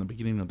 right there in the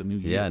beginning of the new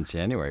year. Yeah, in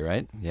January,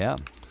 right? Yeah,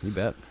 you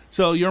bet.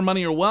 So, Your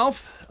Money, Your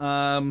Wealth.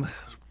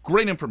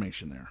 Great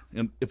information there,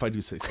 and if I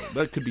do say so,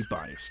 that could be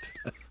biased.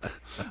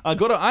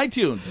 Go to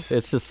iTunes.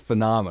 It's just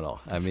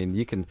phenomenal. I mean,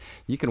 you can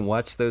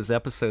watch those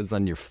episodes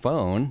on your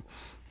phone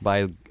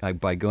by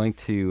going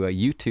to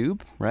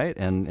YouTube, right,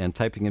 and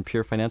typing in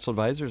Pure Financial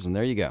Advisors, and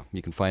there you go.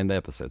 You can find the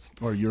episodes.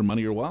 Or Your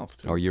Money, Your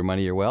Wealth. Too. Or Your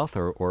Money, Your Wealth,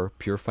 or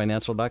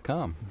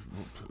purefinancial.com.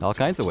 All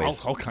kinds of ways.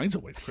 All kinds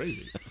of ways.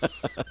 Crazy.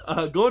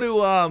 Go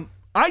to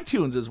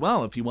iTunes as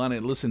well. If you want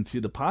to listen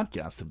to the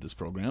podcast of this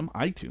program,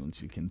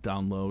 iTunes, you can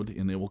download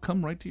and it will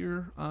come right to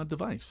your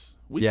device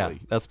weekly. Yeah,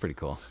 that's pretty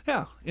cool.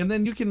 Yeah, and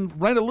then you can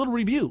write a little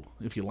review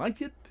if you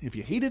like it, if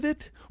you hated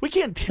it. We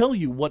can't tell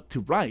you what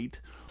to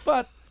write,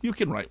 but you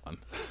can write one.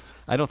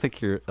 I don't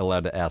think you're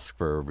allowed to ask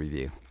for a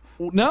review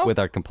No? with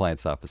our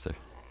compliance officer.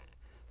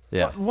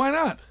 Yeah, Why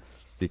not?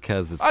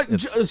 because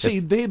Hey,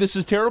 this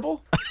is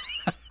terrible.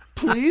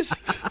 Please?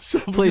 So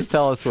please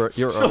tell us we're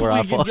we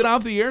awful. can get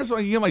off the air so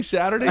I can get my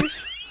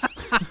Saturdays,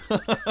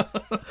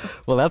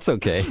 Well, that's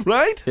okay.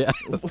 right? Yeah,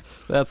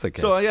 that's okay.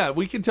 So, yeah,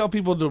 we can tell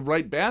people to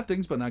write bad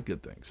things, but not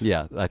good things.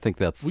 yeah, I think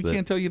We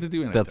can't tell you to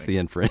do anything. that's the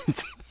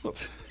inference.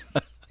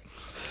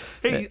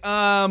 Hey,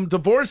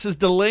 divorce is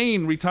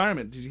delaying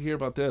retirement. Did you hear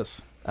about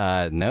this?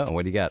 No,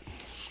 what do you got?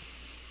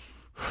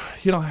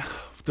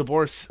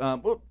 Divorce,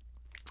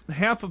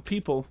 half of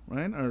people,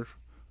 right, are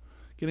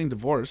getting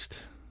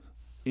divorced.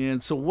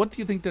 And so what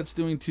do you think that's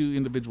doing to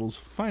individuals'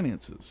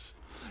 finances?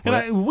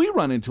 And we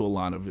run into a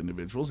lot of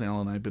individuals,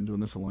 Alan and I have been doing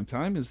this a long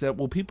time, is that,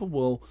 people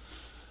will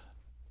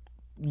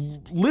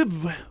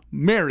live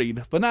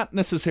married, but not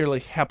necessarily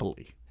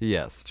happily,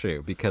 Yes,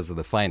 true, because of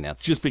the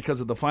finances. just because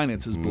of the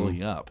finances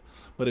blowing up.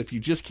 But if you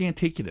just can't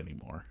take it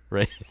anymore,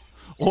 right.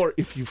 or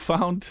if you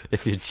found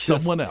If you just,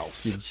 someone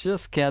else, you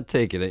just can't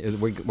take it.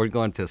 We're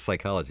going to a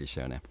psychology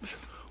show now.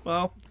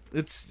 well,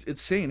 it's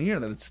saying here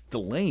that it's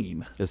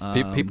delaying.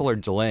 People are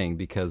delaying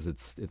because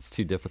it's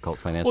too difficult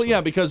financially. Well,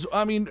 yeah, because,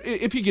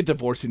 if you get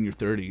divorced in your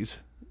 30s,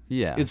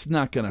 yeah, it's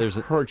not going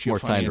to hurt you more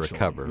time to financially.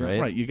 recover,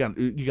 right? Right, you got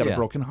a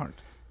broken heart.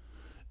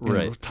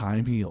 Right.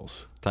 Time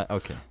heals.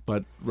 Okay.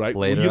 But, right,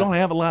 Later you don't on.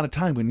 have a lot of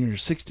time when you're in your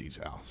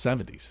 60s, Al,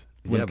 70s,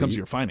 when Yeah, it comes but to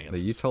your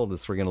finances. But you told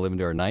us we're going to live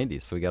into our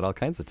 90s, so we got all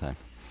kinds of time.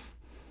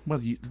 Well,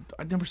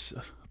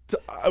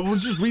 I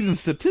was just reading a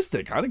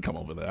statistic. I didn't come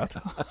up with that.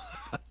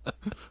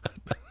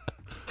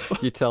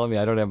 You telling me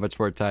I don't have much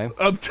more time?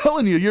 I'm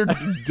telling you, you're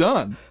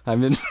done.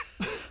 I'm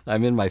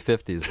in my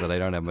 50s, but I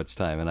don't have much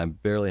time, and I'm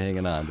barely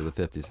hanging on to the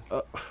 50s.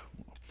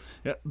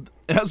 Yeah,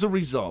 as a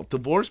result,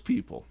 divorced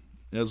people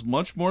is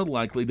much more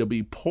likely to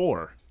be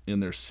poor in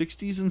their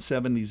 60s and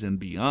 70s and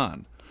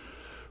beyond.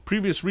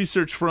 Previous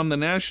research from the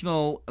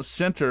National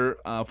Center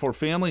for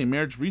Family and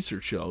Marriage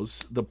Research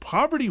shows the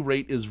poverty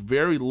rate is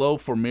very low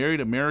for married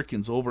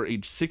Americans over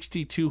age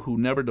 62 who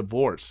never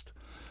divorced.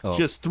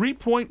 Just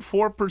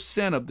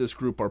 3.4% of this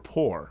group are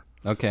poor.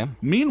 Okay.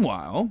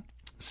 Meanwhile,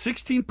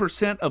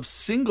 16% of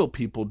single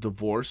people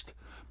divorced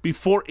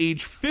before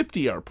age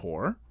 50 are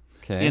poor,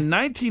 Okay. and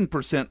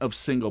 19% of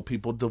single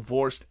people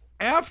divorced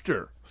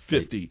after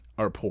 50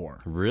 are poor.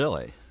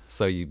 Really?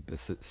 So you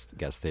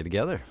got to stay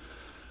together.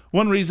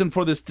 One reason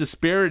for this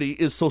disparity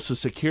is Social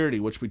Security,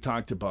 which we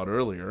talked about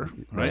earlier.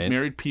 Right?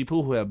 Married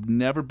people who have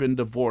never been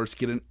divorced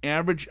get an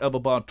average of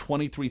about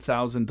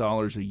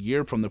 $23,000 a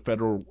year from the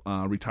federal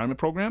retirement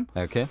program,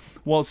 Okay.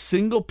 while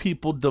single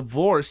people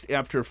divorced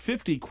after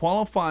 50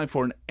 qualify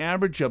for an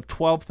average of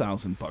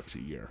 $12,000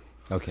 a year.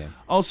 Okay.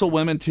 Also,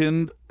 women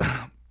tend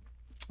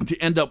to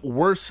end up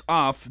worse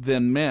off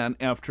than men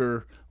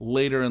after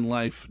later in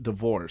life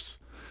divorce.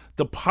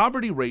 The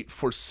poverty rate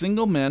for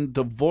single men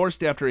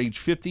divorced after age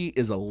 50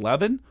 is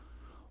 11,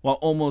 while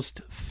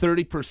almost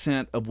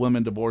 30% of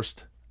women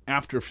divorced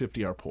after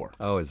 50 are poor.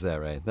 Oh, is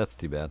that right? That's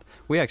too bad.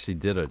 We actually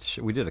did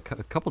a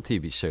couple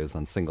TV shows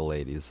on single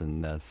ladies,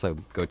 and so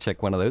go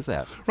check one of those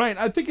out. Right.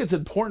 I think it's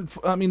important.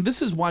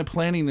 This is why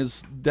planning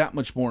is that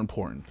much more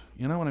important.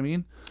 You know what I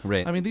mean?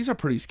 Right. These are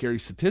pretty scary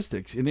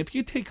statistics. And if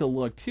you take a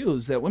look, too,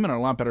 is that women are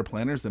a lot better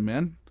planners than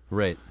men.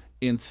 Right.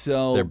 And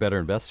so They're better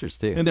investors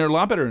too. And they're a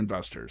lot better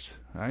investors,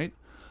 right?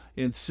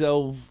 And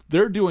so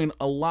they're doing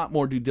a lot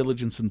more due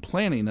diligence and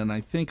planning, and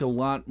I think a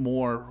lot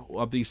more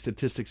of these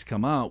statistics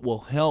come out will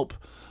help,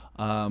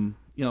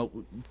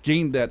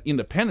 gain that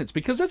independence,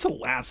 because that's the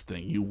last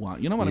thing you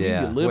want. You know what I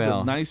mean? You live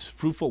a nice,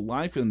 fruitful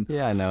life, and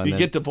Yeah, I know. you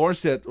get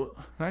divorced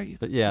right?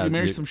 But yeah, you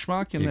marry some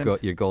schmuck, and then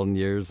your golden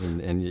years,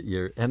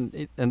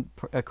 and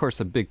of course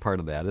a big part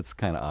of that. It's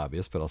kind of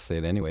obvious, but I'll say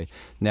it anyway.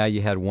 Now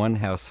you had one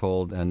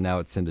household, and now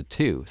it's into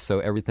two. So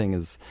everything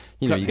is,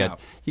 Cut you in got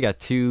half. you got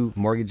two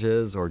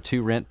mortgages or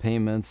two rent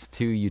payments,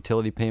 two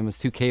utility payments,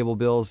 two cable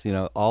bills.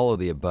 All of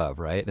the above,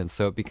 right? And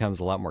so it becomes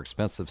a lot more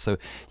expensive. So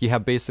you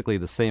have basically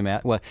the same.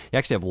 You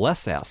actually have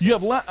less assets. you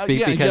have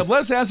you have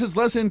less assets,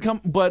 less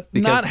income, but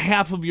not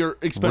half of your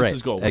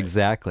expenses go away.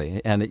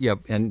 Exactly, and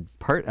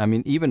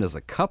even as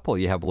a couple,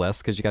 you have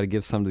less because you got to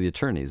give some to the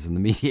attorneys and the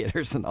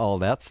mediators and all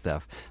that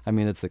stuff.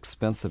 It's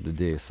expensive to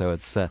do. So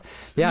it's I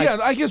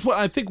guess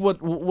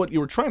what you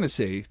were trying to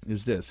say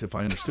is this, if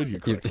I understood you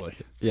correctly.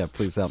 Yeah,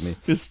 please help me.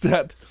 Is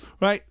that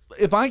right?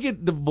 If I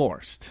get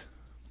divorced,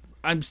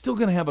 I'm still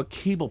going to have a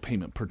cable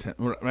payment,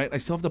 right? I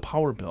still have the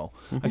power bill.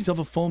 I still have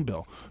a phone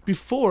bill.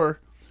 Before,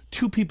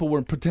 two people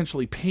were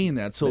potentially paying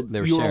that, so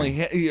They're you're sharing.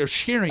 you're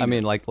sharing. I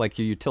mean, like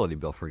your utility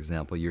bill, for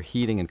example. You're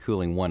heating and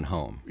cooling one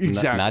home,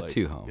 Exactly. not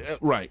two homes.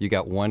 Right. You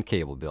got one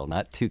cable bill,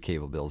 not two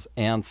cable bills,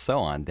 and so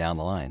on down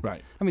the line.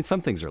 Right. I mean,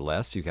 some things are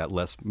less. You got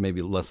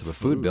maybe less of a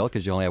food bill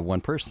because you only have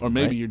one person. or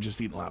maybe right? you're just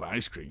eating a lot of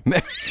ice cream.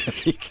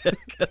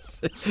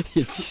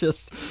 It's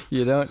just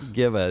you don't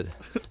give a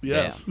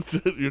Yes,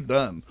 you're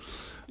done.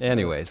 damn.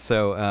 Anyway,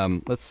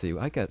 so let's see. Do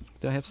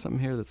I have something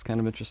here that's kind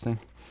of interesting?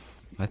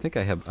 I think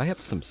I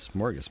have some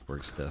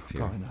smorgasbord stuff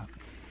here. Probably not.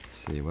 Let's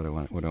see what I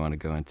want to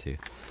go into.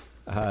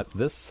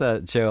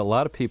 Joe, a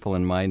lot of people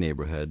in my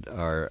neighborhood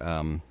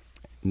are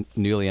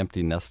newly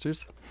empty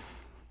nesters,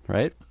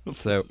 right?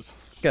 So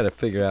got to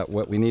figure out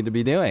what we need to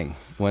be doing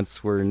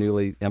once we're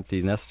newly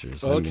empty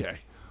nesters. Okay.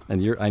 I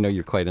know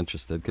you're quite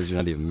interested because you're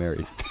not even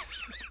married.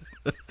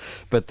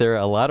 But there are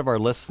a lot of our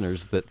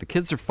listeners that the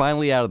kids are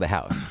finally out of the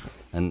house,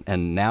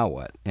 and now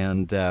what?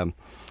 And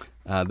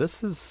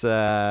this is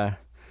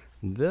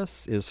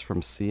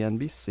from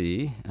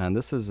CNBC, and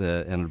this is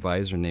an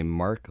advisor named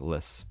Mark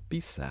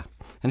Lespisa.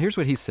 And here's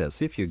what he says.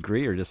 See if you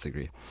agree or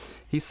disagree.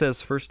 He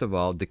says, first of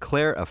all,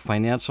 declare a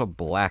financial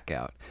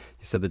blackout.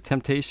 He said the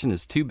temptation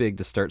is too big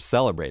to start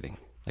celebrating.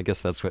 I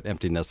guess that's what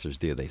empty nesters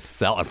do. They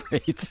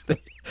celebrate.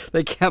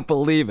 They can't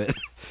believe it.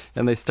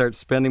 And they start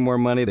spending more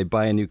money. They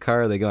buy a new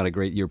car. They go on a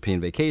great European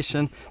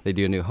vacation. They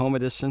do a new home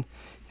edition.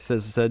 He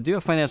says, do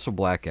a financial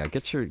blackout.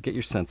 Get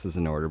your senses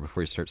in order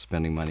before you start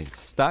spending money.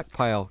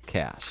 Stockpile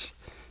cash.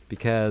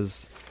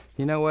 Because,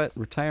 you know what?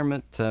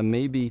 Retirement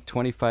may be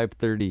 25,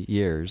 30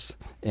 years.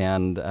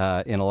 And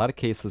in a lot of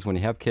cases, when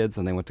you have kids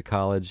and they went to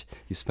college,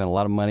 you spend a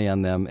lot of money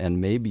on them, and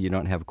maybe you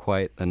don't have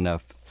quite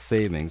enough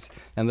savings.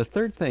 And the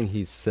third thing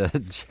he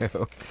said,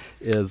 Joe,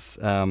 is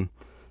don't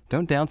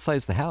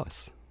downsize the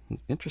house.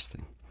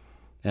 Interesting.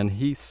 And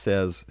he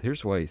says,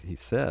 here's what he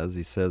says.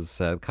 He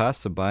says,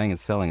 costs of buying and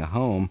selling a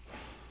home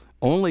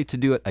only to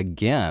do it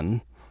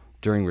again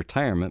during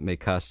retirement may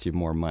cost you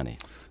more money.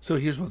 So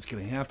here's what's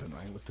going to happen,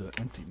 right, with the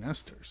empty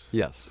nesters.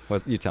 Yes.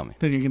 What you tell me.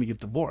 Then you're going to get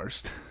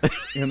divorced,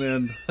 and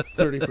then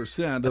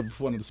 30% of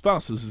one of the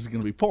spouses is going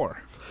to be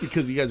poor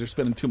because you guys are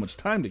spending too much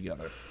time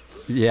together.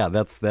 Yeah,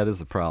 that is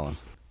a problem.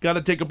 Got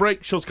to take a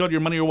break. Show's called Your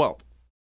Money or Wealth.